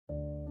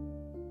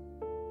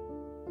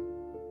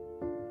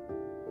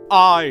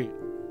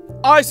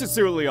I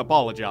sincerely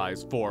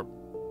apologize for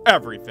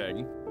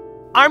everything.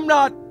 I'm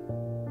not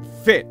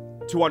fit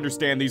to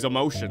understand these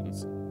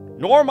emotions,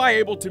 nor am I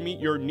able to meet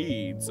your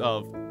needs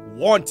of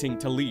wanting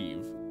to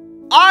leave.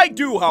 I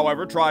do,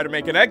 however, try to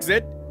make an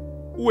exit,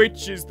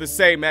 which is the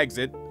same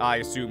exit I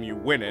assume you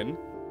went in.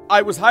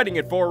 I was hiding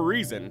it for a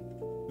reason,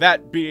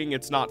 that being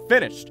it's not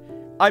finished.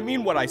 I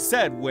mean what I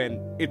said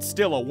when it's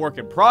still a work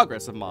in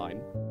progress of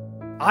mine.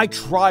 I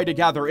try to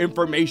gather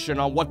information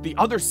on what the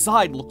other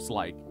side looks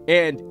like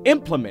and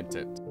implement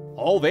it.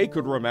 All they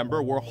could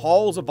remember were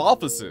halls of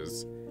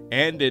offices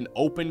and an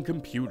open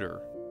computer.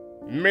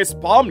 Miss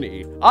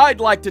Pomney, I'd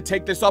like to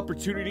take this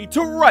opportunity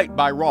to right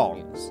my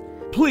wrongs.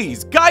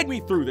 Please guide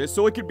me through this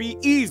so it could be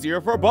easier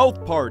for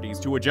both parties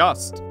to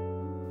adjust.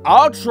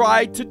 I'll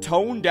try to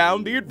tone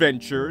down the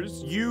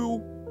adventures.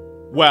 You,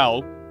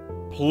 well,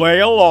 play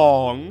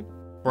along.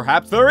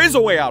 Perhaps there is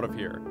a way out of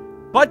here,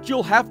 but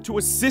you'll have to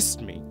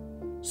assist me.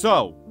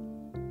 So,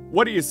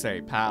 what do you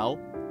say, pal?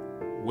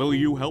 Will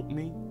you help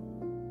me?